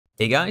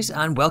Hey guys,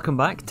 and welcome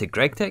back to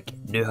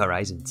Gregtech New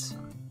Horizons.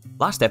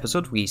 Last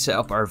episode we set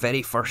up our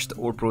very first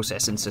ore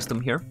processing system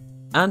here,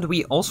 and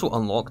we also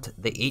unlocked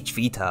the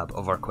HV tab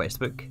of our quest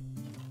book.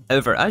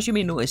 However, as you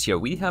may notice here,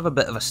 we have a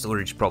bit of a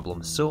storage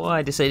problem, so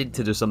I decided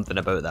to do something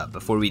about that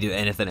before we do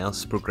anything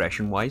else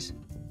progression wise.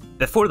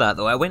 Before that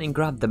though, I went and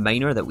grabbed the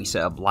miner that we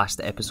set up last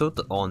episode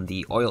on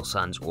the oil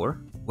sands ore,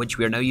 which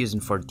we are now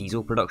using for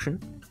diesel production.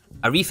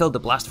 I refilled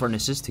the blast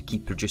furnaces to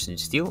keep producing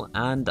steel,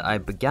 and I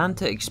began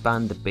to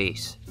expand the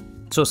base.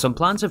 So some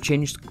plans have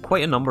changed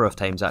quite a number of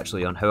times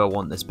actually on how I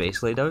want this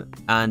base laid out,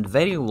 and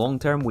very long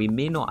term we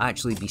may not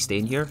actually be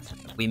staying here.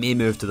 We may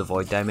move to the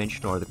void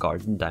dimension or the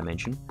garden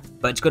dimension,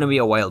 but it's going to be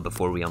a while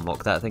before we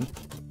unlock that thing.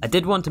 I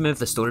did want to move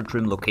the storage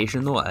room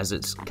location though, as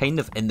it's kind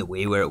of in the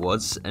way where it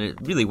was, and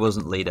it really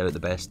wasn't laid out the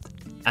best.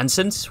 And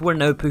since we're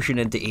now pushing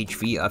into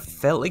HV, I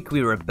felt like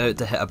we were about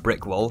to hit a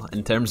brick wall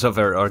in terms of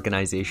our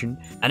organisation,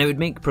 and it would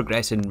make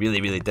progressing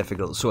really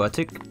difficult, so I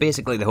took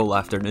basically the whole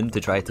afternoon to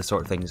try to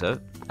sort things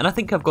out, and I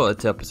think I've got it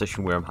to a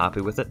position where I'm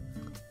happy with it.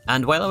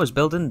 And while I was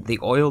building, the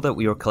oil that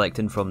we were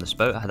collecting from the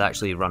spout had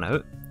actually run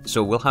out,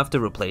 so we'll have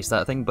to replace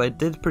that thing, but it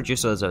did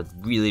produce us a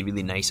really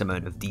nice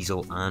amount of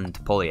diesel and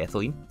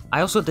polyethylene. I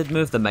also did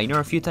move the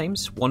miner a few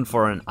times, one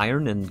for an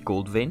iron and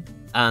gold vein,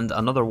 and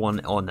another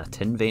one on a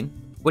tin vein,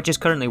 which is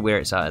currently where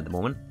it's at the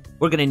moment.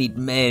 We're going to need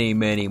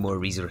many more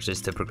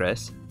resources to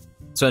progress.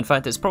 So in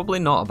fact, it's probably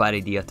not a bad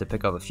idea to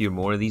pick up a few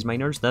more of these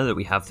miners now that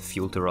we have the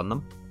fuel to run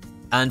them.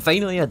 And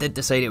finally, I did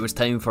decide it was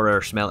time for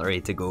our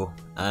smeltery to go,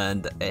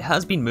 and it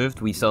has been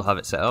moved, we still have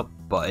it set up,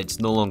 but it's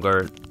no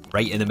longer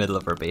right in the middle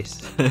of our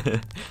base.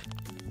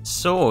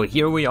 So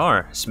here we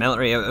are,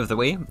 smeltery out of the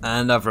way,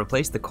 and I've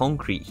replaced the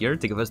concrete here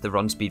to give us the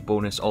run speed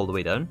bonus all the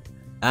way down.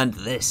 And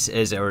this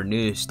is our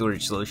new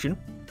storage solution.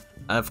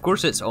 Of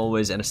course it's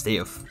always in a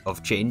state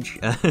of change,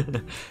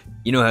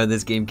 you know how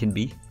this game can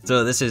be.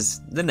 So this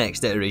is the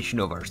next iteration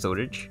of our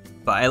storage,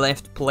 but I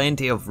left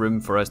plenty of room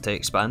for us to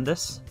expand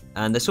this,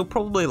 and this will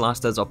probably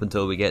last us up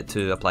until we get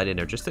to applied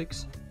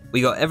energistics.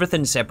 We got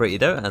everything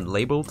separated out and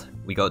labelled,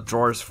 we got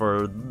drawers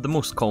for the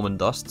most common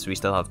dusts, we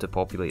still have to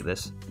populate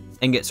this.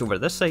 Ingots over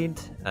this side,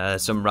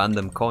 some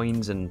random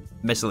coins and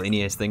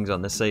miscellaneous things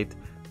on this side,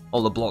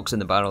 all the blocks in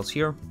the barrels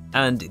here,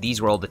 and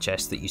these were all the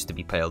chests that used to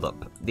be piled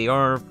up. They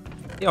are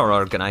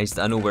organised,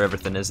 I know where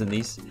everything is in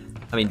these.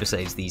 I mean,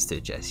 besides these two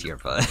chests here,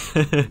 but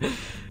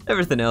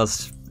everything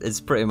else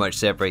is pretty much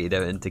separated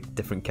out into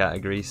different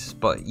categories.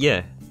 But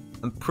yeah,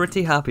 I'm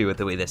pretty happy with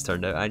the way this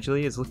turned out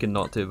actually, it's looking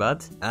not too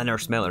bad. And our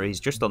smeltery is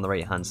just on the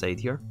right hand side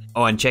here.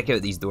 Oh, and check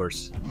out these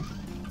doors.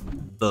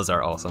 Those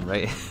are awesome,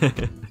 right?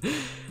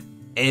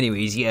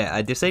 Anyways, yeah,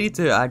 I decided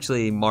to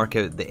actually mark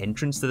out the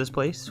entrance to this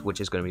place,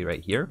 which is going to be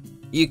right here.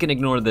 You can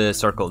ignore the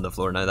circle on the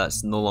floor now,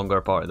 that's no longer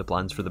part of the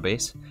plans for the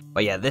base.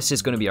 But yeah, this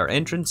is going to be our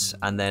entrance,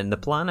 and then the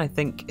plan I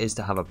think is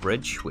to have a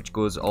bridge which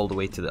goes all the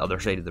way to the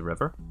other side of the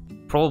river.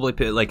 Probably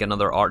put like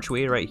another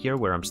archway right here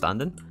where I'm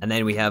standing, and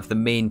then we have the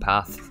main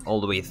path all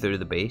the way through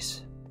the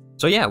base.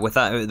 So yeah, with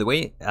that out of the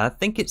way, I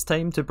think it's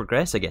time to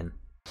progress again.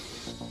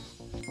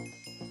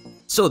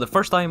 So the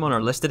first item on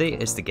our list today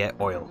is to get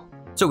oil.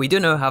 So we do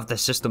now have the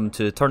system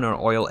to turn our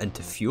oil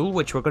into fuel,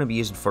 which we're going to be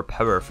using for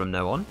power from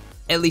now on.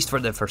 At least for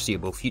the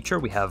foreseeable future.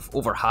 We have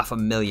over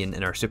 500,000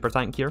 in our super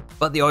tank here,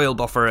 but the oil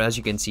buffer, as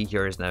you can see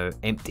here, is now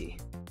empty.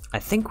 I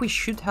think we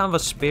should have a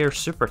spare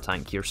super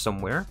tank here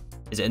somewhere.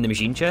 Is it in the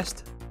machine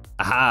chest?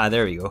 Aha,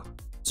 there we go.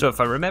 So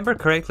if I remember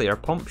correctly, our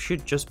pump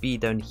should just be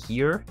down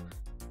here,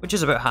 which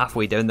is about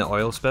halfway down the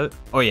oil spout.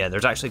 Oh yeah,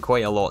 there's actually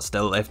quite a lot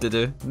still left to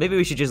do. Maybe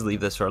we should just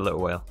leave this for a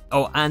little while.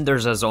 Oh, and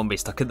there's a zombie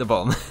stuck at the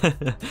bottom.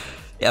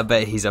 Yeah, I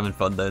bet he's having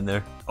fun down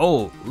there.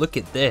 Oh, look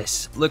at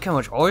this. Look how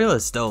much oil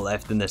is still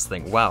left in this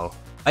thing. Wow.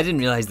 I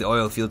didn't realise the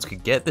oil fields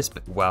could get this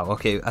bit. Wow,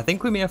 okay, I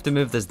think we may have to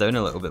move this down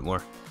a little bit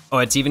more. Oh,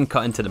 it's even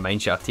cut into the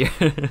mineshaft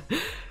here.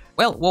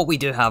 Well, what we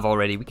do have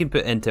already, we can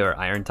put into our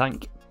iron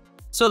tank,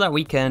 so that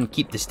we can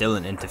keep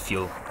distilling into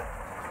fuel.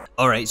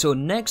 Alright, so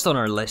next on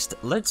our list,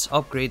 let's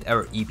upgrade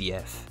our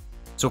EBF.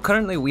 So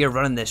currently we are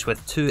running this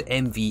with 2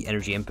 MV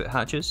energy input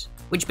hatches,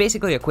 which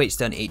basically equates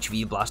to an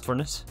HV blast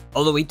furnace.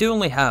 Although we do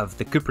only have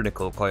the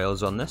Kanthal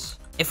coils on this.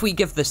 If we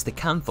give this the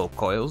Kanthal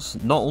coils,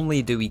 not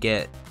only do we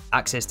get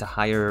access to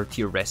higher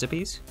tier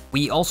recipes,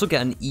 we also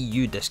get an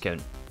EU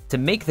discount. To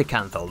make the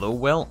Kanthal though,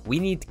 well, we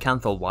need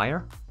Kanthal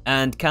wire,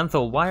 and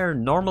Kanthal wire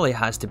normally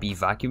has to be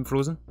vacuum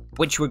frozen,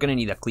 which we're going to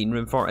need a clean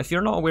room for. If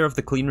you're not aware of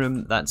the clean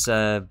room, that's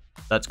going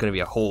to be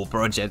a whole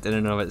project in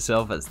and of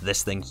itself. It's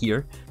this thing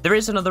here. There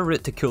is another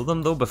route to cool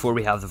them though before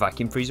we have the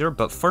vacuum freezer,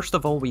 but first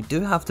of all we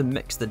do have to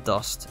mix the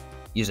dust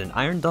using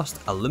iron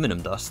dust,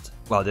 aluminum dust,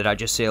 well did I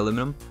just say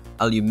aluminum?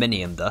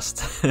 Aluminium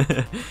dust,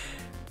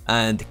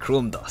 and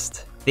chrome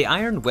dust. The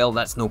iron, well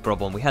that's no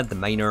problem, we had the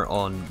miner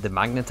on the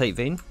magnetite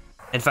vein.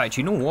 In fact,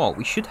 you know what,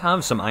 we should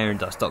have some iron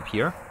dust up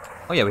here.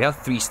 Oh yeah, we have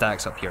 3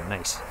 stacks up here,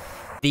 nice.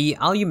 The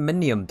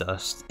aluminium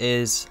dust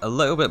is a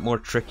little bit more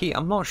tricky.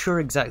 I'm not sure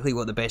exactly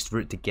what the best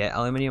route to get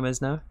aluminium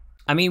is now.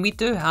 I mean, we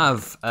do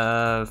have,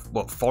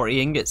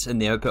 40 ingots in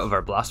the output of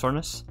our blast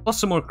furnace, plus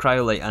some more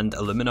cryolite and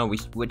alumina,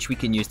 which we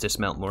can use to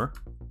smelt more.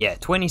 Yeah,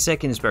 20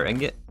 seconds per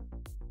ingot.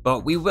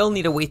 But we will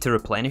need a way to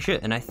replenish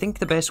it, and I think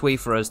the best way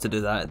for us to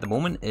do that at the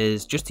moment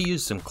is just to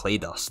use some clay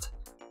dust.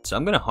 So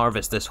I'm going to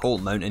harvest this whole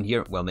mountain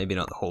here. Well, maybe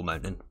not the whole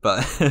mountain,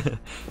 but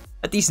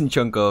a decent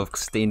chunk of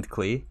stained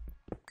clay.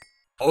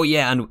 Oh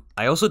yeah, and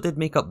I also did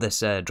make up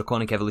this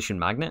Draconic Evolution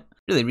magnet.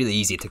 Really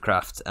easy to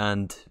craft,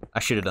 and I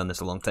should have done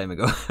this a long time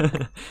ago.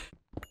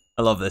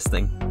 I love this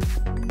thing.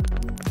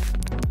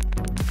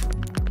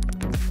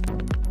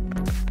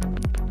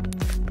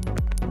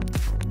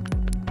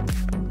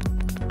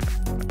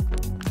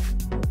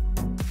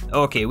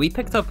 Okay, we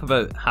picked up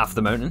about half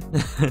the mountain.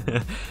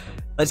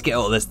 Let's get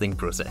all this thing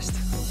processed.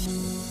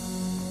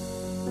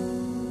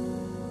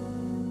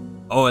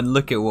 Oh, and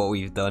look at what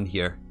we've done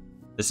here.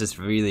 This is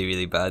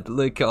really bad.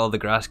 Look at all the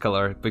grass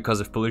colour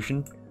because of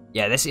pollution.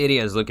 Yeah, this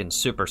area is looking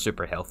super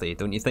healthy,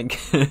 don't you think?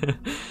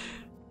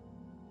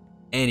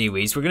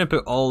 Anyways, we're going to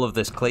put all of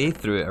this clay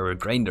through our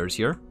grinders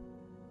here.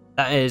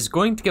 That is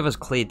going to give us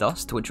clay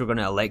dust, which we're going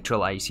to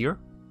electrolyse here.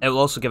 It will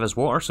also give us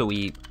water, so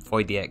we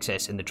avoid the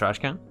excess in the trash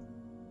can.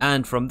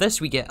 And from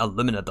this we get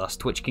alumina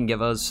dust, which can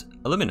give us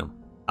aluminium.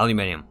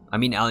 Aluminium.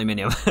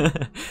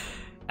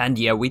 And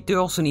yeah, we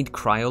do also need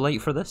cryolite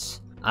for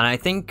this. And I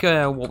think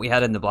what we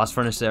had in the blast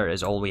furnace there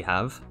is all we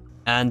have.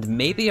 And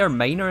maybe our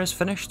miner is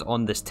finished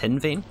on this tin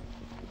vein.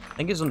 I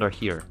think it's under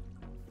here.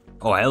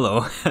 Oh,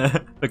 hello.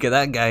 Look at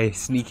that guy,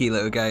 sneaky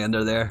little guy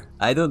under there.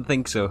 I don't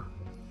think so.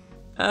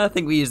 I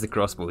think we use the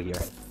crossbow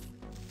here.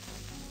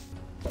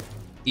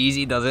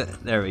 Easy does it.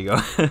 There we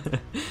go.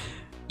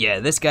 Yeah,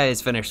 this guy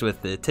is finished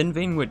with the tin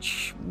vein,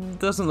 which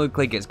doesn't look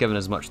like it's given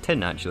us much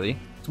tin actually.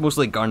 It's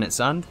mostly garnet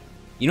sand.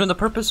 You know, the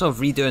purpose of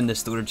redoing the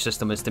storage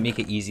system is to make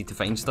it easy to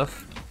find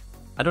stuff.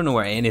 I don't know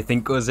where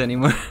anything goes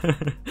anymore.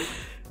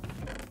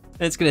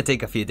 It's gonna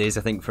take a few days,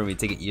 I think, for me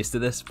to get used to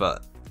this,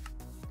 but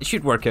it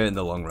should work out in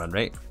the long run,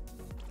 right?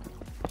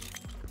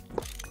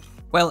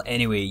 Well,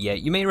 anyway, yeah,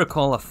 you may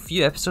recall a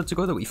few episodes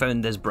ago that we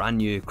found this brand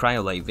new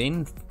cryolite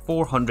vein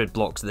 400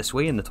 blocks this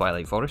way in the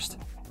Twilight Forest.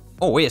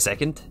 Oh, wait a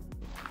second.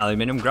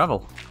 Aluminium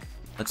gravel.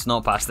 Let's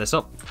not pass this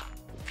up.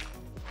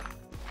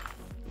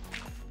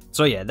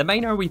 So yeah, the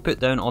miner we put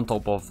down on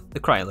top of the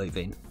cryolite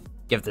vein.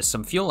 Give this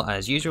some fuel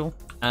as usual,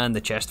 and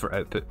the chest for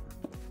output.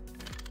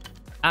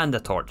 And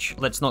a torch.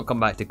 Let's not come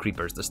back to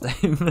creepers this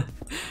time.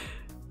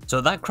 So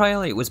that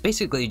cryolite was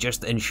basically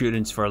just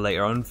insurance for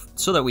later on,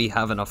 so that we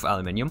have enough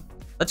aluminium.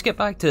 Let's get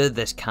back to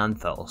this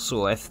Kanthal.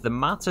 So if the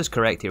maths is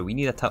correct here, we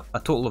need a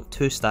total of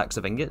 2 stacks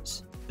of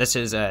ingots. This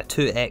is a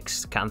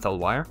 2x Kanthal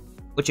wire,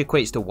 which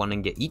equates to 1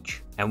 ingot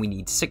each, and we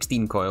need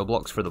 16 coil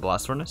blocks for the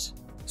blast furnace.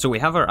 So we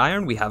have our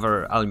iron, we have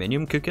our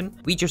aluminium cooking,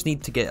 we just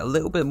need to get a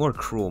little bit more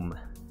chrome.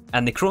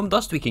 And the chrome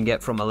dust we can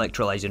get from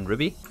electrolyzing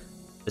ruby.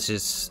 This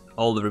is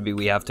all the ruby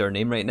we have to our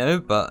name right now,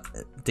 but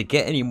to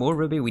get any more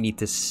ruby we need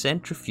to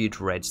centrifuge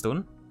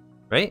redstone,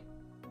 right?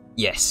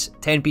 Yes,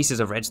 10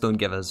 pieces of redstone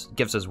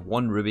gives us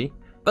 1 ruby,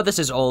 but this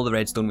is all the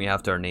redstone we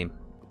have to our name.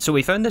 So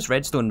we found this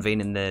redstone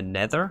vein in the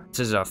nether. This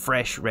is a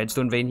fresh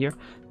redstone vein here.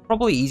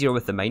 Probably easier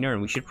with the miner,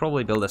 and we should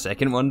probably build a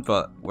second one,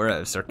 but we're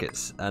out of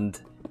circuits,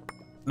 and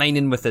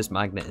mining with this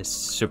magnet is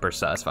super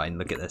satisfying.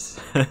 Look at this.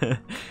 I'm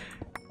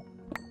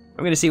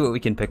gonna see what we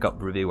can pick up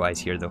ruby wise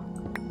here though.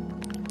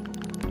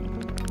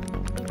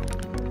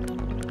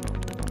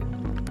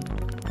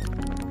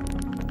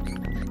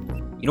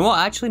 You know what,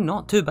 actually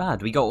not too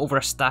bad. We got over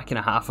a stack and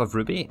a half of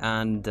ruby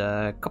and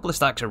a couple of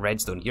stacks of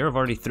redstone here. I've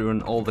already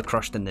thrown all the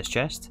crushed in this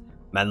chest.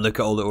 Man, look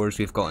at all the ores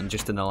we've gotten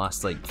just in the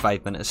last like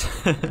 5 minutes.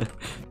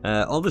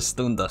 All the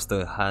stone dust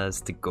though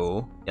has to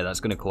go. Yeah, that's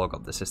going to clog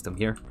up the system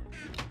here.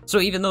 So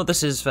even though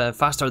this is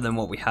faster than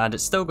what we had,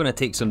 it's still going to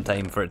take some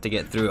time for it to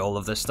get through all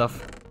of this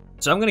stuff.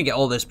 So I'm going to get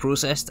all this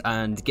processed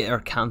and get our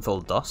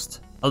Kanthal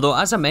dust. Although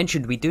as I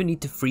mentioned, we do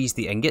need to freeze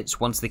the ingots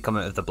once they come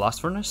out of the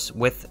blast furnace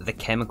with the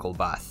chemical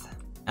bath.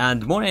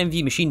 And more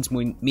MV machines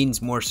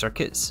means more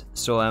circuits.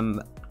 So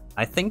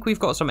I think we've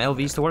got some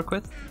LVs to work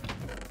with.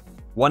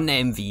 1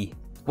 MV.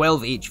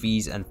 12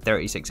 HVs and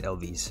 36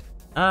 LVs.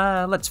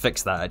 Let's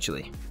fix that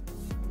actually.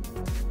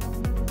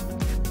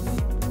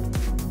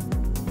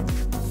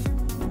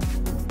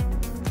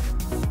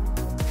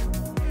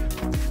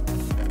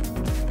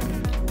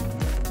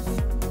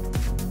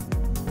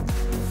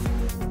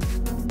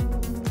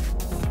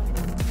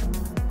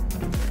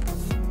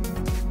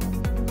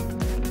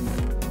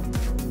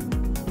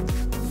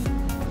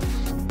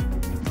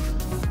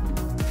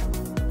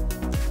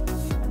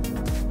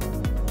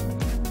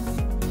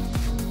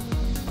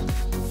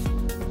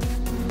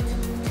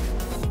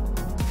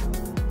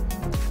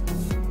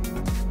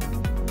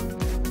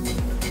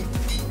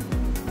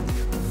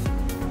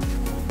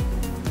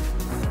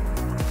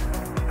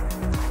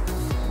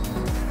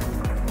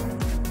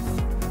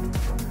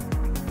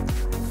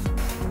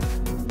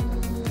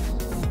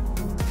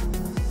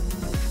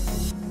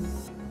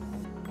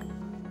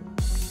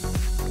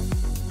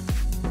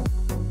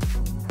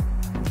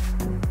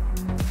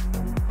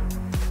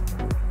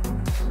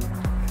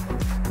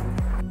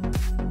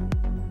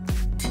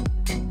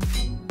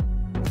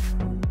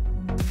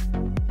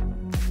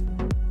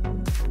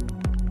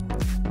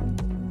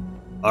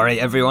 Alright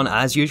everyone,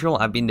 as usual,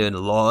 I've been doing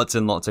lots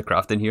and lots of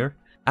crafting here,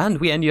 and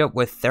we ended up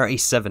with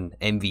 37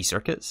 MV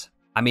circuits.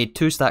 I made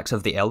 2 stacks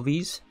of the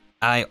LVs.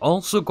 I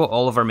also got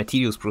all of our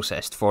materials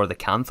processed for the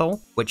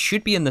Kanthal, which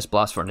should be in this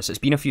blast furnace. It's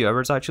been a few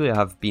hours actually, I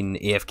have been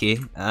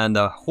AFK, and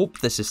I hope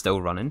this is still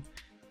running.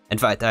 In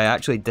fact, I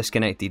actually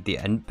disconnected the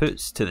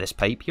inputs to this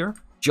pipe here,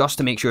 just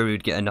to make sure we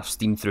would get enough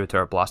steam through to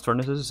our blast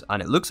furnaces,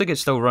 and it looks like it's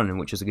still running,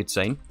 which is a good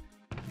sign.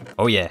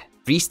 Oh yeah,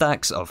 3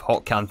 stacks of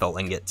hot Kanthal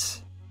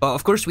ingots. But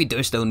of course we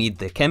do still need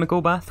the chemical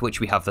bath, which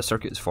we have the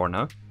circuits for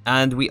now.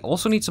 And we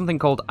also need something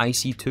called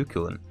IC2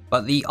 coolant.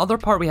 But the other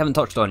part we haven't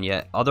touched on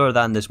yet, other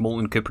than this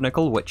molten copper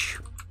nickel, which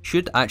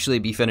should actually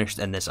be finished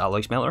in this alloy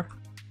smelter.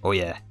 Oh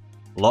yeah,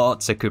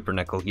 lots of copper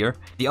nickel here.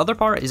 The other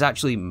part is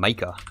actually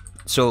mica.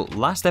 So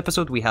last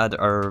episode we had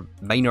our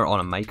miner on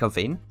a mica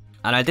vein,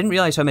 and I didn't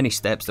realise how many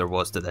steps there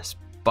was to this.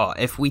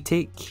 But if we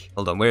take,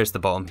 hold on, where's the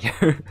bottom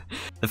here?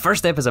 The first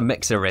step is a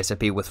mixer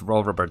recipe with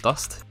raw rubber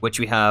dust, which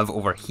we have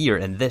over here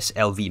in this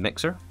LV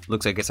mixer.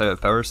 Looks like it's out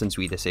of power since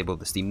we disabled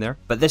the steam there.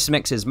 But this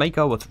mixes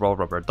mica with raw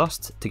rubber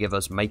dust to give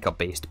us mica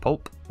based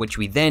pulp, which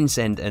we then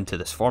send into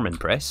this forming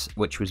press,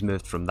 which was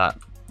moved from that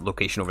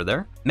location over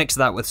there. Mix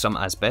that with some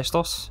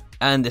asbestos,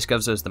 and this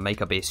gives us the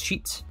mica based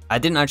sheets. I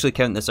didn't actually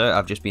count this out,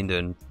 I've just been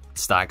doing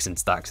stacks and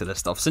stacks of this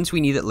stuff since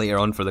we need it later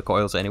on for the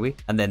coils anyway.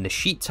 And then the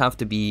sheets have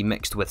to be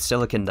mixed with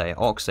silicon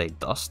dioxide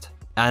dust,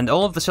 and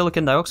all of the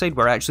silicon dioxide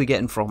we're actually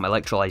getting from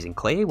electrolyzing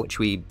clay, which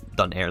we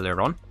done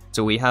earlier on.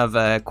 So we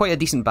have quite a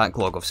decent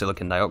backlog of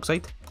silicon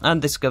dioxide, and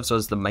this gives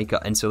us the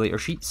mica insulator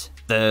sheets.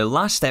 The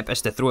last step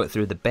is to throw it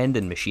through the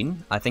bending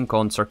machine, I think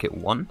on circuit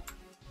 1.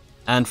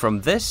 And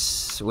from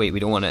this, wait, we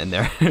don't want it in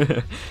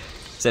there.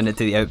 Send it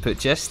to the output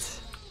chest.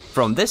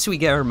 From this we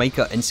get our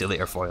mica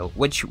insulator foil,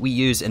 which we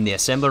use in the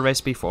assembler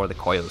recipe for the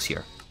coils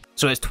here.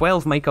 So it's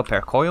 12 mica per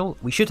coil.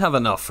 We should have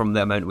enough from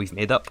the amount we've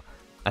made up.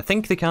 I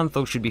think the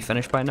Kanthal should be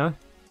finished by now.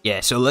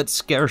 Yeah, so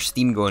let's get our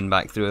steam going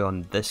back through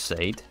on this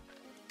side.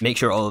 Make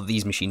sure all of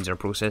these machines are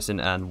processing,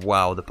 and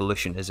wow, the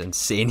pollution is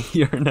insane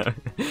here now.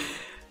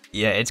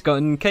 Yeah, it's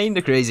gotten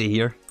kinda crazy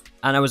here.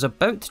 And I was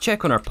about to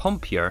check on our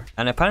pump here,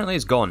 and apparently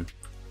it's gone.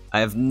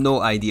 I have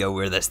no idea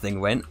where this thing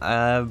went.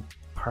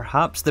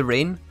 Perhaps the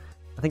rain?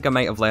 I think I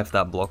might have left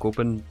that block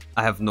open.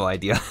 I have no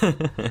idea.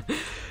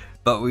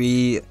 But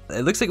it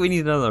looks like we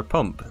need another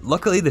pump.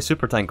 Luckily the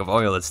super tank of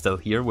oil is still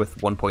here with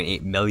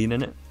 1.8 million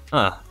in it.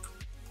 Well,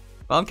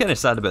 I'm kind of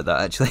sad about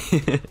that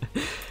actually.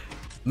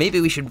 Maybe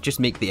we should just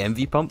make the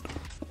MV pump.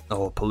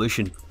 Oh,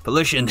 pollution.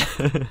 Pollution!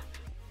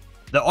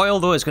 The oil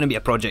though is going to be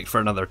a project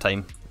for another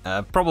time.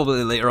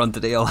 Probably later on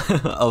today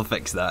I'll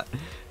fix that.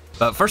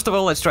 But first of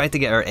all, let's try to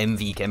get our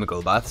MV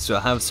chemical bath. So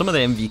I have some of the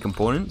MV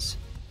components.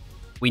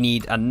 We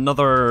need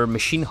another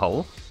machine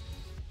hull,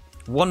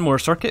 one more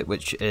circuit,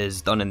 which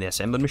is done in the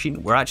assembling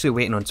machine. We're actually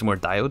waiting on some more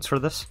diodes for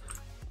this.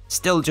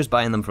 Still just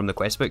buying them from the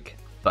quest book.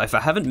 But if I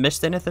haven't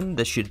missed anything,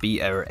 this should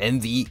be our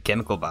MV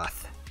chemical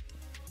bath.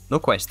 No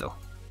quest though.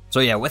 So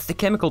yeah, with the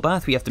chemical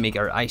bath, we have to make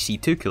our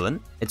IC2 coolant.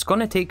 It's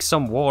going to take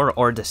some water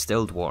or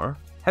distilled water.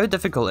 How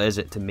difficult is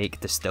it to make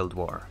distilled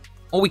water?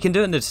 Oh, we can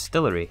do it in the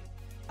distillery.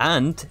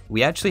 And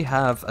we actually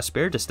have a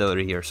spare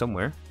distillery here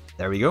somewhere.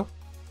 There we go.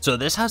 So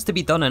this has to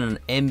be done in an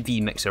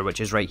MV mixer,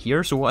 which is right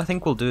here. So what I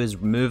think we'll do is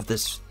remove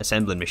this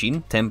assembling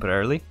machine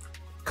temporarily,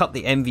 cut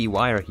the MV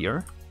wire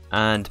here,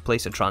 and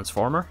place a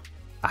transformer.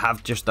 I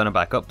have just done a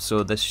backup,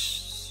 so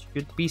this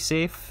should be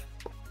safe.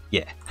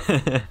 Yeah.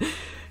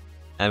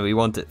 And we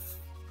want it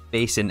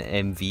facing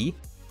MV.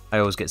 I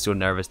always get so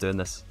nervous doing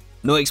this.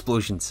 No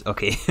explosions,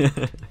 okay.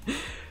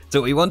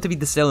 So we want to be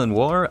distilling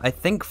water. I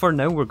think for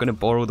now we're going to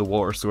borrow the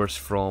water source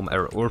from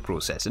our ore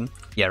processing.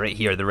 Yeah, right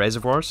here, the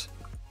reservoirs.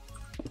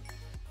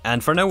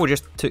 And for now we'll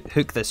just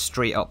hook this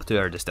straight up to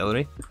our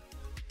distillery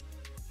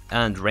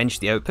and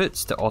wrench the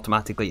outputs to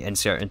automatically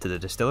insert into the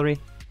distillery.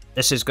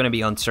 This is going to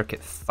be on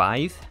circuit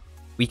 5.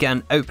 We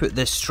can output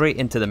this straight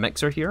into the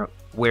mixer here,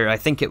 where I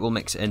think it will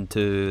mix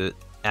into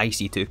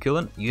IC2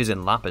 coolant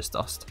using lapis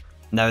dust.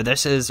 Now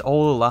this is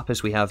all the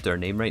lapis we have to our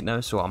name right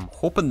now, so I'm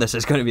hoping this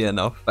is going to be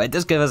enough, but it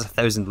does give us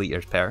 1,000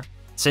 litres per,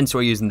 since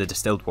we're using the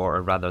distilled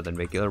water rather than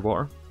regular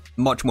water.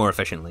 Much more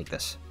efficient like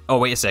this. Oh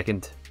wait a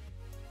second.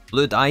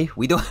 Blue dye?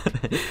 We don't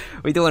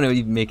want to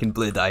be making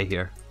blue dye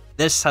here.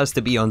 This has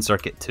to be on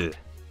circuit 2.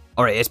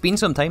 Alright, it's been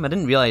some time. I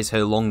didn't realise how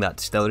long that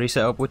distillery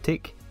setup would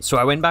take. So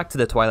I went back to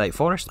the Twilight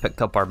Forest, picked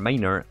up our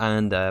miner,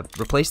 and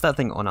replaced that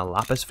thing on a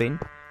lapis vein,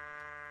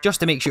 just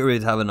to make sure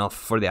we'd have enough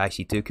for the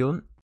IC2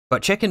 coolant.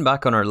 But checking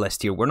back on our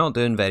list here, we're not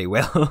doing very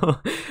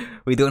well.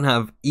 We don't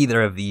have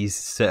either of these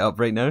set up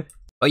right now.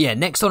 But yeah,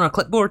 next on our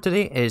clipboard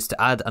today is to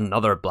add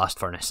another blast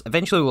furnace.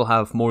 Eventually we'll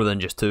have more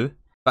than just 2.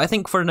 But I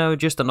think for now,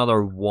 just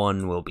another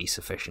 1 will be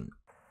sufficient.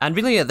 And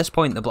really at this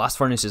point, the blast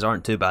furnaces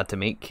aren't too bad to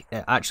make.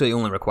 It actually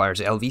only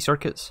requires LV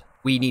circuits.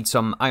 We need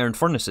some iron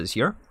furnaces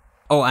here.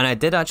 Oh, and I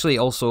did actually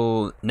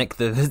also nick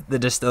the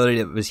distillery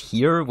that was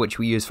here, which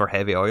we use for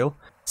heavy oil,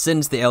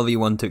 since the LV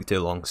one took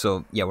too long.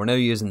 So yeah, we're now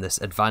using this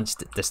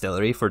advanced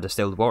distillery for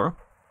distilled water.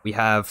 We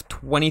have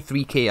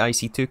 23k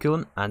IC2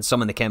 coolant and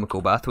some in the chemical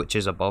bath, which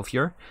is above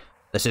here.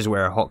 This is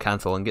where hot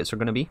Kanthal ingots are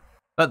going to be.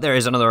 But there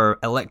is another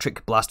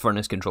electric blast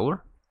furnace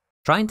controller.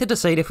 Trying to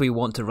decide if we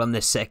want to run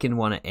the second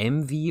one at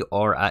MV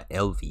or at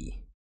LV.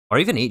 Or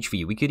even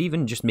HV. We could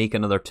even just make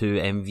another 2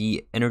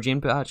 MV energy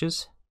input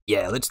hatches.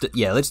 Yeah, let's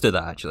do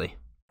that actually.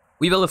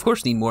 We will of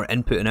course need more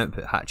input and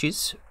output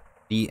hatches.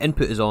 The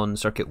input is on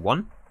circuit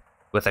 1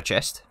 with a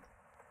chest.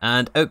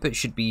 And output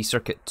should be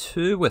circuit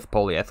 2 with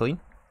polyethylene.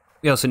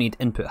 We also need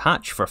input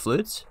hatch for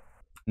fluids.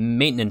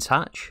 Maintenance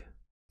hatch.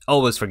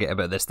 Always forget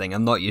about this thing,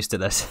 I'm not used to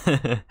this.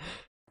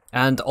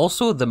 And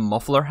also the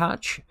muffler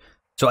hatch.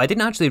 So I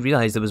didn't actually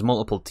realise there was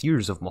multiple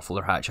tiers of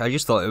muffler hatch, I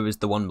just thought it was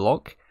the one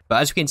block.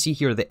 But as you can see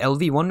here, the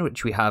LV one,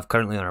 which we have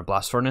currently on our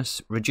blast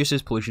furnace,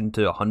 reduces pollution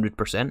to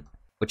 100%,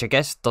 which I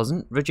guess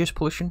doesn't reduce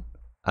pollution?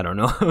 I don't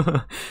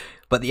know.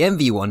 But the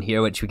MV one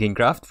here, which we can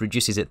craft,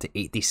 reduces it to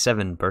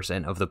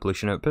 87% of the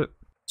pollution output.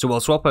 So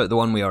we'll swap out the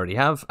one we already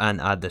have and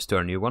add this to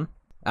our new one.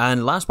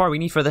 And last part we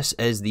need for this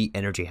is the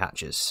energy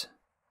hatches.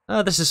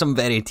 This is some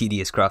very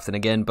tedious crafting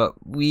again, but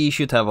we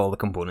should have all the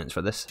components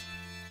for this.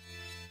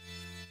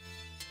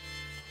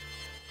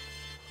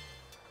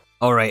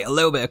 Alright, a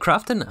little bit of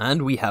crafting,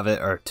 and we have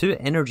our 2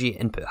 energy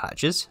input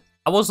hatches.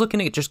 I was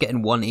looking at just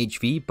getting 1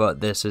 HV, but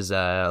this is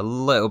a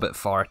little bit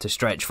far to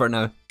stretch for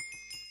now.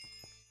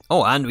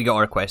 Oh, and we got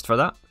our quest for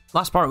that.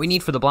 Last part we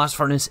need for the blast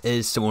furnace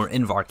is some more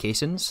invar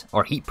casings,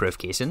 or heat-proof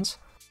casings.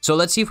 So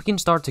let's see if we can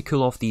start to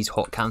cool off these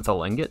hot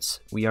Kanthal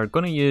ingots. We are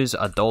going to use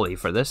a dolly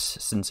for this,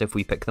 since if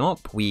we pick them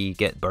up, we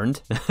get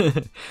burned.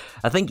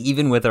 I think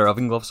even with our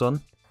oven gloves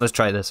on. Let's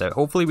try this out.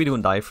 Hopefully we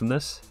don't die from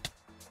this.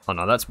 Oh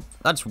no,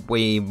 that's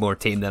way more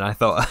tame than I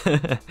thought.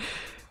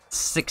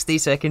 60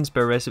 seconds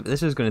per recipe.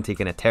 This is going to take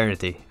an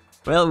eternity.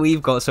 Well,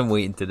 we've got some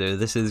waiting to do.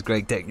 This is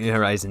Gregtech New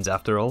Horizons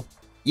after all.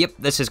 Yep,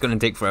 this is going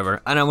to take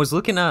forever. And I was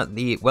looking at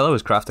while I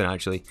was crafting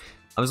actually,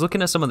 I was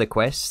looking at some of the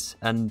quests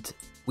and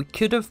we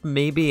could have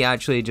maybe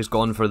actually just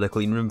gone for the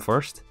clean room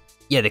first.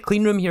 Yeah, the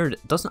clean room here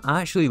doesn't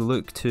actually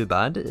look too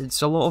bad.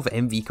 It's a lot of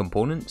MV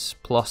components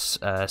plus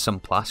some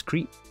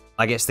plascrete.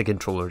 I guess the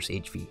controller's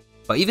HV.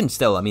 But even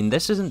still, I mean,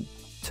 this isn't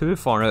too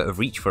far out of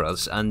reach for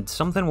us, and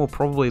something we'll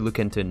probably look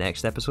into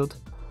next episode.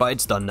 But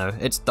it's done now,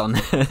 it's done.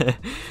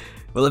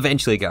 We'll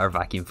eventually get our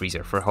vacuum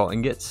freezer for hot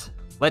ingots.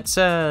 Let's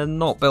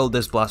not build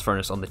this blast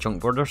furnace on the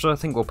chunk border, so I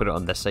think we'll put it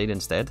on this side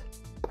instead.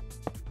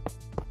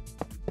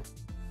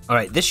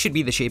 Alright, this should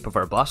be the shape of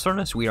our blast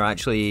furnace. We are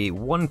actually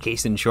 1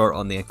 casing short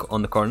on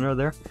the corner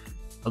there.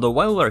 Although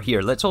while we're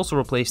here, let's also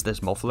replace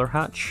this muffler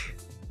hatch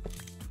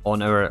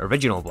on our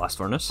original blast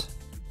furnace.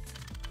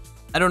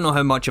 I don't know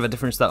how much of a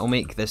difference that will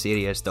make. This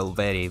area is still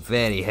very,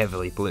 very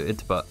heavily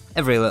polluted, but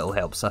every little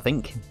helps, I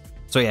think.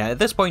 So yeah, at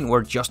this point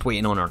we're just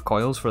waiting on our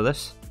coils for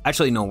this.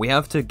 Actually no, we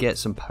have to get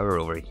some power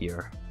over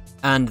here.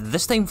 And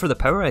this time for the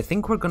power, I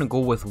think we're going to go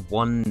with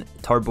 1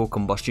 turbo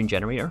combustion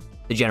generator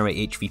to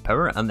generate HV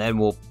power, and then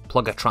we'll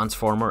plug a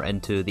transformer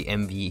into the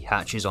MV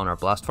hatches on our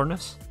blast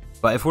furnace.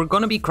 But if we're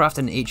going to be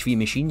crafting HV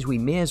machines, we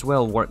may as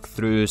well work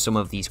through some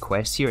of these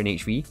quests here in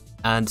HV,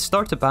 and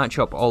start to batch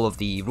up all of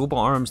the robot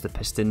arms, the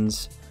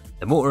pistons,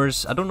 the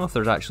motors. I don't know if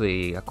there's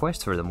actually a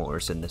quest for the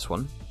motors in this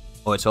one.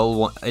 Oh, it's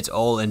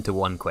all into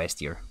one quest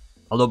here.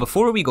 Although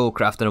before we go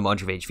crafting a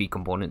bunch of HV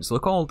components,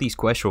 look at all these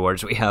quest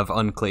rewards we have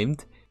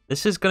unclaimed.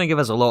 This is going to give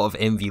us a lot of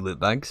MV loot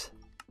bags.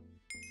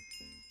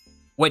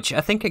 Which I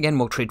think again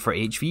we'll trade for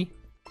HV.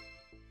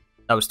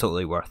 That was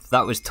totally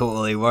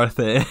worth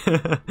it.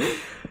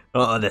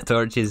 Oh, the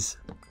torches.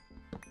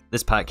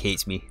 This pack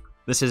hates me.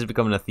 This is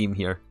becoming a theme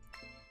here.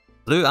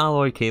 Blue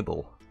alloy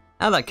cable.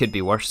 Ah, that could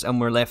be worse,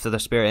 and we're left with a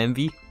spare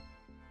MV.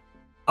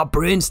 A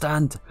brewing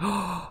stand!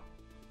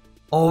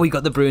 Oh, we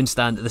got the brewing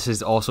stand. This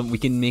is awesome. We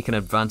can make an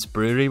advanced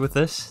brewery with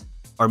this.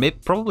 Or maybe,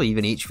 probably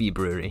even HV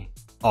brewery.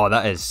 Oh,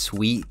 that is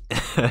sweet.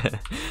 I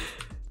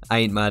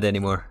ain't mad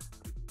anymore.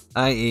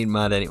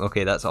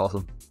 Okay, that's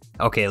awesome.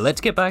 Okay,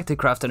 let's get back to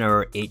crafting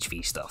our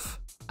HV stuff.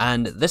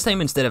 And this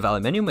time, instead of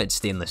aluminium, it's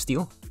stainless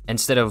steel.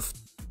 Instead of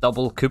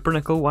double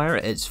cupronickel wire,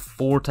 it's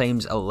 4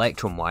 times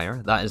electrum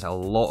wire. That is a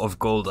lot of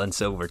gold and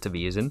silver to be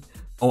using.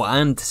 Oh,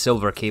 and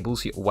silver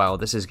cables. Wow,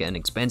 this is getting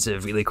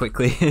expensive really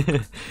quickly.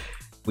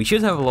 We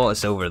should have a lot of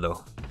silver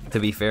though, to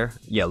be fair.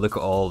 Yeah, look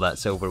at all that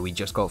silver we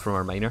just got from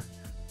our miner.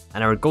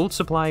 And our gold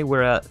supply,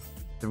 we're at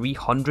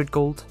 300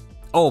 gold.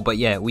 Oh, but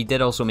yeah, we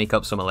did also make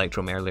up some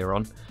electrum earlier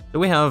on. So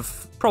we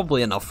have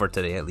probably enough for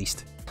today at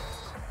least.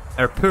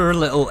 Our poor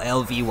little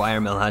LV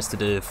wire mill has to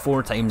do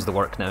 4 times the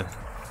work now.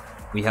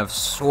 We have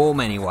so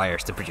many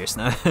wires to produce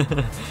now.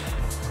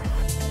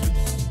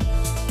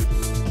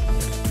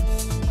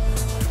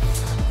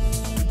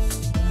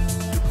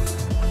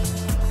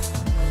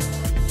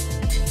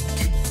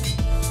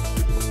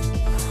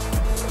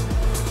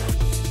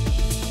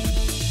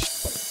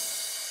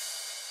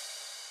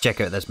 Check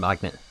out this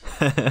magnet.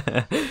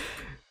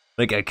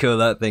 Look how cool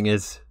that thing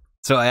is.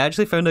 So I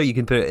actually found out you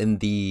can put it in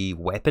the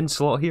weapon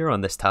slot here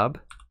on this tab.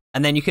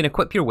 And then you can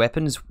equip your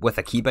weapons with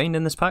a keybind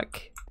in this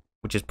pack,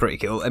 which is pretty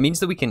cool. It means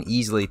that we can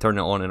easily turn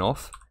it on and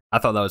off. I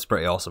thought that was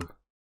pretty awesome.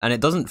 And it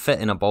doesn't fit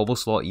in a bauble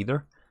slot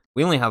either.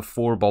 We only have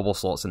 4 bauble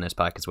slots in this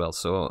pack as well,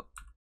 so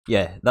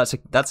Yeah, that's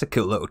a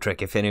cool little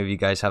trick if any of you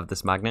guys have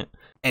this magnet.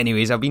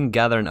 Anyways, I've been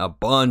gathering a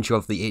bunch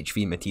of the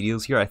HV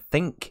materials here. I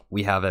think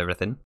we have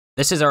everything.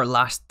 This is our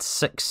last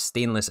 6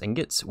 stainless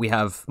ingots. We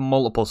have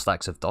multiple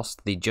stacks of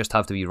dust. They just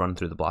have to be run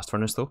through the blast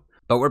furnace though.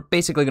 But we're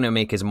basically going to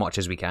make as much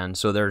as we can.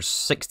 So there's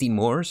 16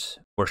 mores.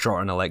 We're short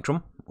on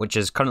electrum, which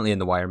is currently in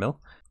the wire mill.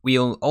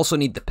 We'll also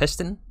need the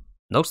piston.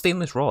 No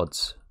stainless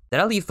rods. Did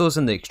I leave those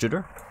in the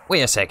extruder?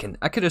 Wait a second,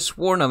 I could have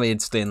sworn I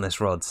made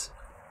stainless rods.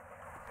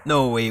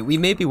 No way, we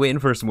may be waiting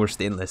for some more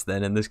stainless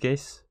then in this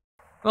case.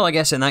 Well, I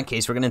guess in that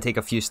case we're going to take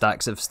a few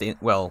stacks of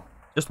well,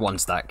 just one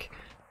stack.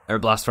 Our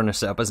blast furnace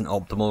setup isn't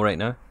optimal right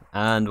now.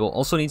 And we'll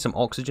also need some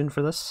oxygen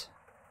for this.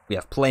 We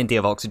have plenty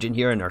of oxygen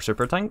here in our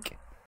super tank.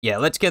 Yeah,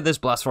 let's get this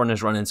blast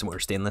furnace running some more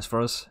stainless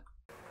for us.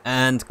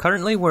 And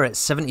currently we're at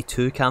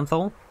 72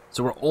 Kanthal,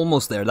 so we're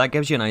almost there. That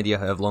gives you an idea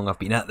how long I've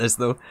been at this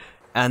though.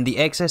 And the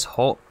excess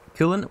hot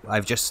coolant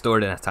I've just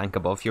stored in a tank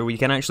above here. We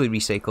can actually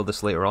recycle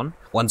this later on.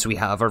 Once we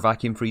have our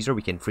vacuum freezer,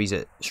 we can freeze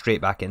it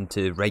straight back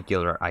into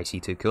regular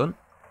IC2 coolant.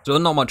 So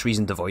not much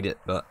reason to avoid it,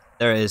 but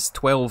there is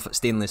 12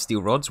 stainless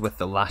steel rods with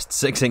the last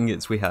 6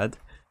 ingots we had.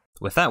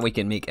 With that we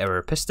can make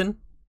our piston.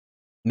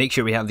 Make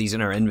sure we have these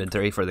in our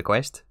inventory for the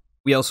quest.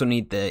 We also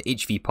need the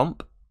HV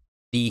pump,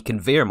 the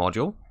conveyor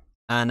module,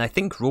 and I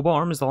think robot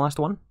arm is the last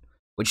one,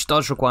 which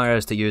does require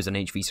us to use an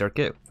HV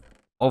circuit,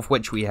 of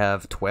which we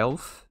have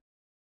 12.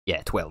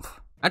 Yeah,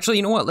 12. Actually,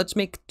 you know what? Let's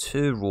make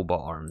 2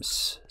 robot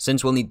arms,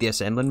 since we'll need the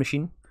assembling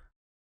machine.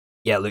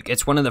 Yeah, look,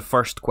 it's one of the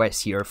first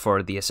quests here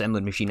for the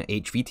assembling machine at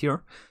HV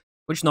tier,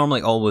 which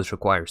normally always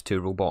requires 2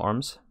 robot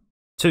arms.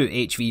 2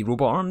 HV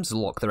robot arms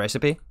lock the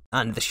recipe,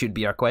 and this should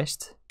be our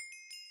quest.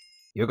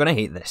 You're gonna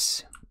hate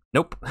this.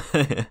 Nope.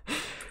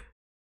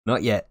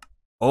 Not yet.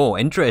 Oh,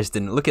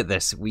 interesting. Look at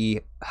this.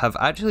 We have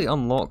actually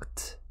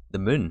unlocked the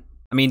moon.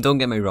 I mean, don't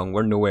get me wrong,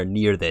 we're nowhere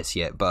near this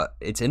yet, but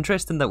it's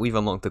interesting that we've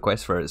unlocked the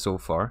quest for it so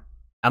far.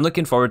 I'm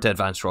looking forward to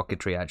advanced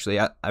rocketry actually.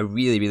 I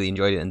really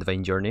enjoyed it in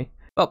Divine Journey.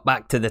 But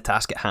back to the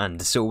task at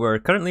hand. So we're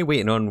currently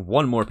waiting on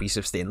one more piece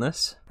of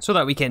stainless so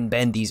that we can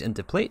bend these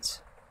into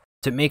plates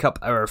to make up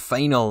our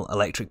final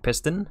electric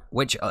piston,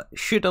 which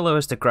should allow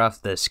us to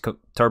craft this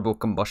turbo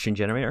combustion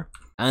generator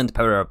and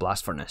power our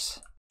blast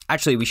furnace.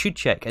 Actually, we should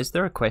check, is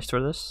there a quest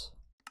for this?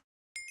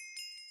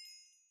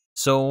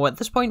 So at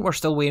this point we're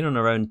still waiting on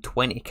around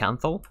 20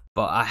 Kanthal,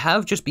 but I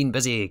have just been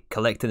busy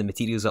collecting the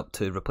materials up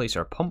to replace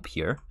our pump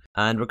here,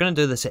 and we're going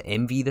to do this at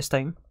MV this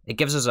time. It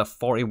gives us a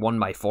 41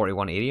 by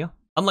 41 area,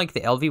 unlike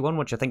the LV one,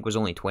 which I think was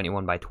only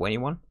 21 by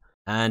 21.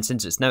 And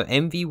since it's now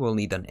MV, we'll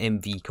need an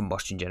MV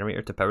combustion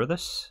generator to power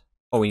this.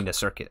 Oh, we need a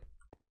circuit.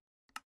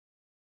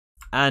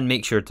 And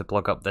make sure to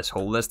plug up this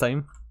hole this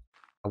time.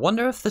 I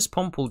wonder if this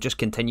pump will just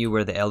continue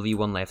where the LV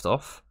one left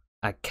off.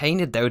 I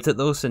kinda doubt it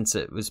though, since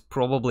it was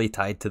probably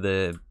tied to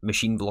the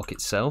machine block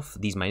itself,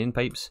 these mining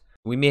pipes.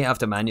 We may have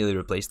to manually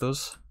replace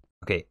those.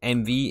 Okay,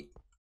 MV,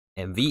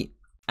 MV,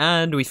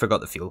 and we forgot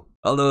the fuel.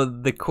 Although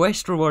the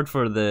quest reward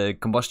for the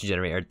combustion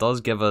generator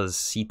does give us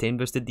cetane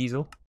boosted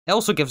diesel. It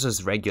also gives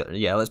us regular,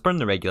 yeah, let's burn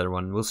the regular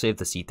one, we'll save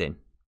the cetane.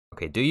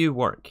 Okay, do you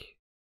work?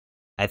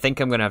 I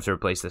think I'm gonna have to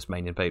replace this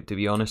mining pipe, to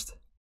be honest.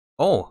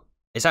 Oh,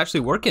 it's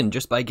actually working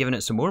just by giving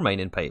it some more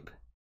mining pipe.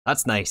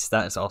 That's nice,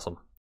 that is awesome.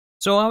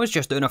 So I was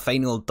just doing a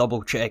final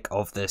double check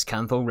of this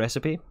Kanthal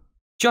recipe,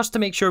 just to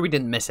make sure we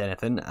didn't miss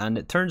anything, and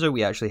it turns out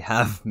we actually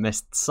have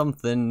missed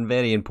something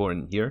very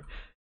important here.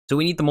 So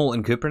we need the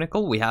molten copper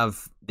nickel, we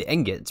have the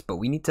ingots, but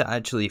we need to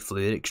actually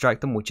fluid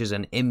extract them, which is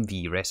an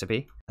MV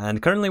recipe.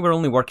 And currently we're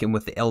only working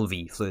with the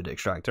LV fluid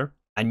extractor.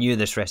 I knew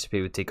this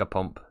recipe would take a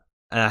pump.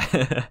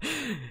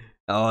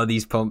 Oh,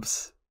 these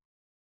pumps.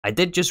 I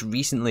did just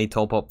recently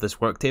top up this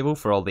work table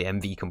for all the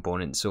MV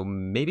components, so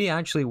maybe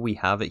actually we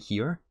have it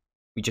here.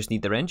 We just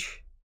need the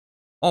wrench.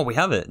 Oh, we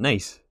have it,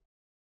 nice.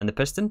 And the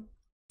piston?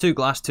 2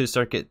 glass, 2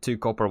 circuit, 2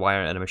 copper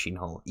wire, and a machine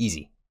hull,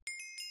 easy.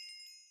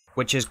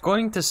 Which is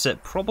going to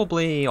sit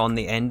probably on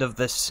the end of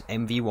this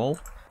MV wall.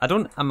 I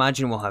don't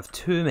imagine we'll have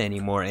too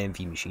many more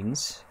MV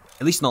machines,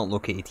 at least not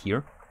located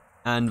here.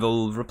 And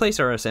we'll replace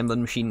our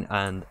assembling machine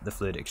and the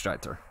fluid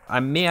extractor. I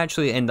may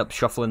actually end up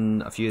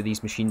shuffling a few of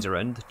these machines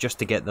around just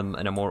to get them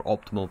in a more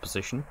optimal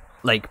position.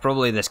 Like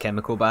probably this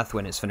chemical bath,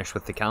 when it's finished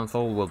with the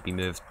Kanthal, will be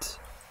moved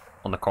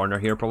on the corner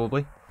here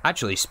probably.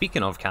 Actually,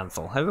 speaking of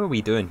Kanthal, how are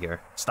we doing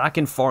here?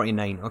 Stacking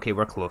 49, okay,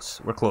 we're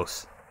close, we're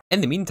close.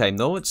 In the meantime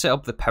though, let's set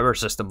up the power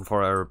system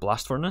for our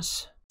blast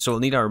furnace. So we'll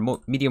need our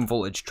medium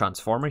voltage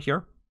transformer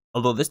here,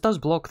 although this does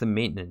block the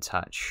maintenance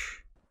hatch.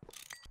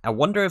 I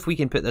wonder if we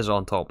can put this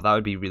on top, that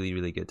would be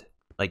really good.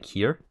 Like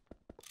here?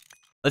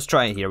 Let's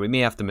try it here, we may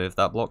have to move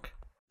that block.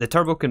 The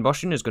turbo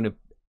combustion is going to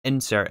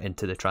insert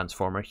into the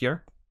transformer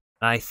here.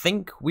 And I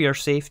think we are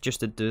safe just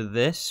to do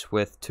this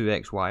with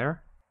 2x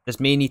wire. This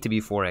may need to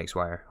be 4x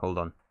wire, hold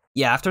on.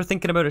 Yeah, after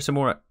thinking about it some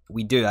more,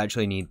 we do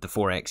actually need the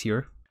 4x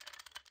here.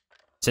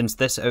 Since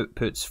this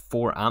outputs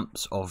 4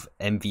 amps of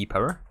MV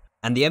power,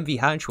 and the MV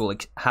hatch will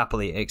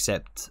happily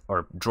accept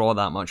or draw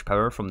that much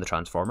power from the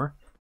transformer.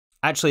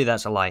 Actually,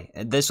 that's a lie.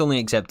 This only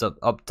accepts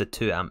up to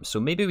 2 amps, so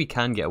maybe we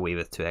can get away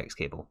with 2x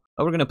cable.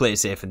 But we're going to play it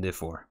safe and do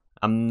 4.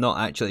 I'm not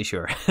actually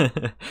sure.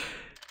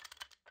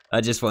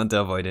 I just want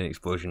to avoid an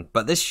explosion.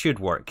 But this should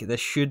work. This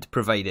should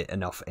provide it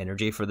enough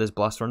energy for this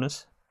blast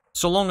furnace.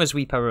 So long as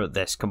we power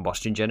this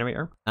combustion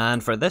generator.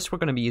 And for this we're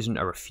going to be using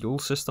our fuel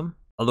system.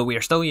 Although we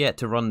are still yet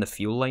to run the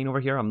fuel line over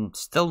here, I'm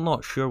still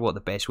not sure what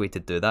the best way to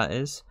do that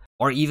is.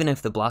 Or even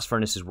if the blast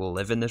furnaces will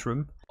live in this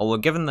room. Although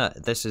given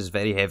that this is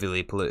very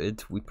heavily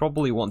polluted, we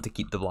probably want to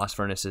keep the blast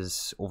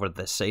furnaces over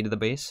this side of the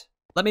base.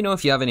 Let me know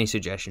if you have any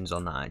suggestions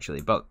on that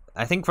actually, but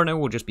I think for now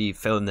we'll just be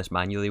filling this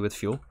manually with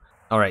fuel.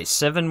 Alright,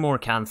 7 more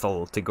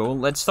Kanthal to go.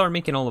 Let's start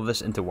making all of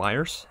this into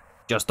wires.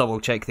 Just double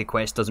check the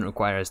quest doesn't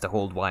require us to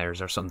hold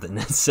wires or something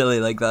silly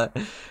like that.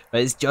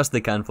 But it's just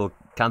the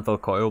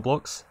Kanthal coil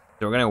blocks.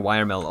 So we're going to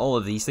wire melt all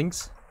of these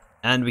things.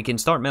 And we can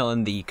start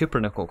melting the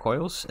copper nickel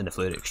coils in the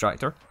fluid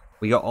extractor.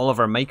 We got all of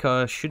our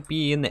mica, should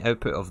be in the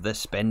output of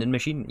this bending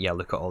machine. Yeah,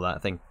 look at all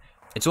that thing.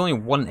 It's only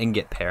 1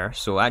 ingot per,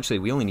 so actually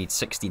we only need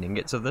 16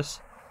 ingots of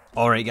this.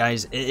 Alright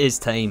guys, it is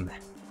time.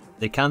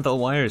 The Kanthal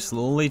wire is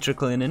slowly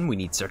trickling in. We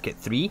need circuit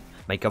 3,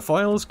 mica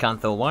foils,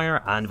 Kanthal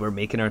wire, and we're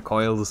making our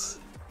coils.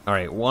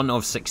 Alright, 1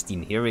 of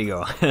 16, here we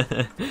go.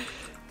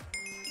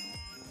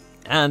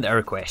 And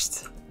our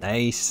quest.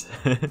 Nice.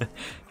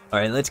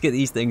 Alright, let's get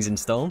these things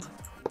installed.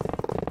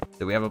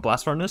 So we have a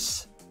blast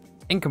furnace.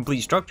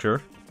 Incomplete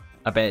structure.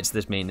 I bet it's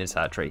this maintenance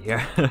hatch right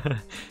here.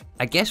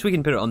 I guess we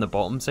can put it on the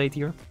bottom side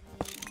here.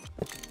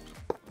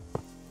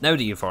 Now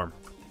do you form?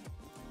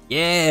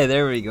 Yeah,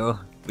 there we go.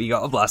 We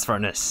got a blast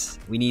furnace.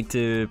 We need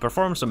to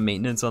perform some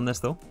maintenance on this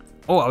though.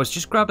 Oh, I was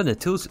just grabbing the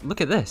tools. Look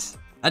at this.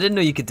 I didn't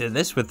know you could do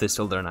this with the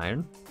solder and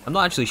iron. I'm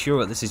not actually sure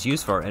what this is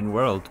used for in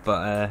world,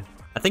 but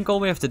I think all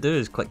we have to do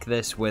is click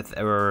this with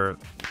our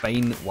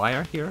fine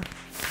wire here.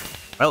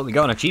 Well, we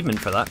got an achievement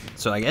for that,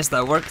 so I guess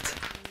that worked.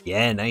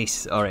 Yeah,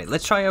 nice. Alright,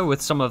 let's try out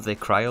with some of the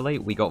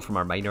cryolite we got from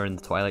our miner in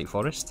the Twilight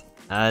Forest,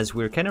 as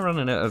we're kind of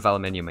running out of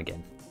aluminium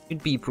again.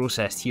 Should be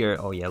processed here.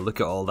 Oh yeah,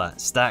 look at all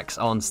that. Stacks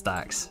on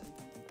stacks.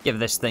 Give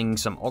this thing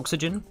some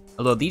oxygen,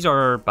 although these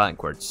are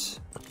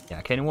backwards. Yeah,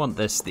 I kind of want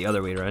this the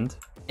other way around.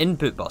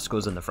 Input bus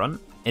goes in the front,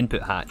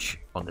 input hatch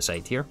on the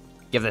side here.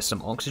 Give this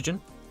some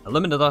oxygen,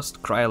 alumina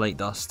dust, cryolite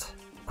dust.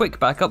 Quick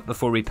backup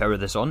before we power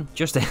this on,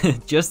 just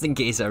in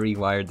case I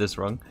rewired this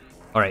wrong.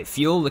 Alright,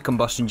 fuel the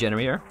combustion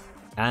generator,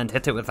 and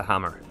hit it with a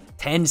hammer.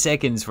 10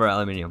 seconds for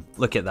aluminium.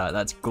 Look at that,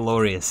 that's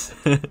glorious.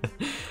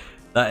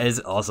 That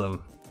is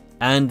awesome.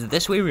 And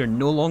this way we're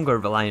no longer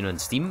relying on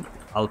steam.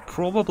 I'll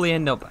probably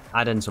end up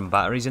adding some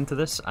batteries into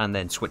this and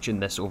then switching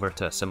this over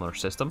to a similar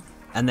system.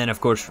 And then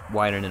of course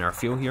wiring in our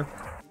fuel here.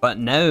 But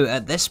now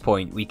at this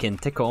point we can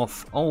tick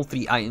off all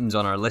 3 items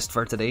on our list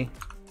for today.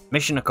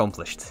 Mission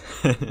accomplished.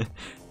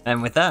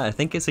 And with that, I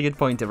think it's a good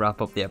point to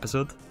wrap up the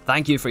episode.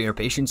 Thank you for your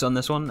patience on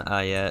this one.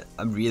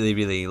 I'm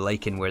really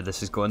liking where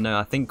this is going now.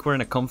 I think we're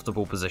in a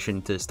comfortable position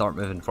to start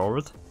moving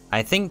forward.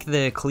 I think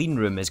the clean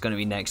room is going to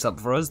be next up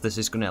for us. This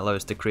is going to allow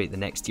us to create the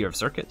next tier of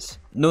circuits.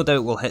 No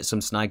doubt we'll hit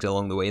some snags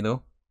along the way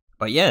though.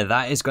 But yeah,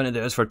 that is going to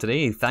do us for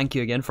today. Thank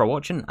you again for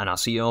watching, and I'll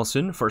see you all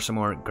soon for some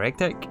more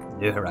Gregtech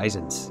New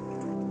Horizons.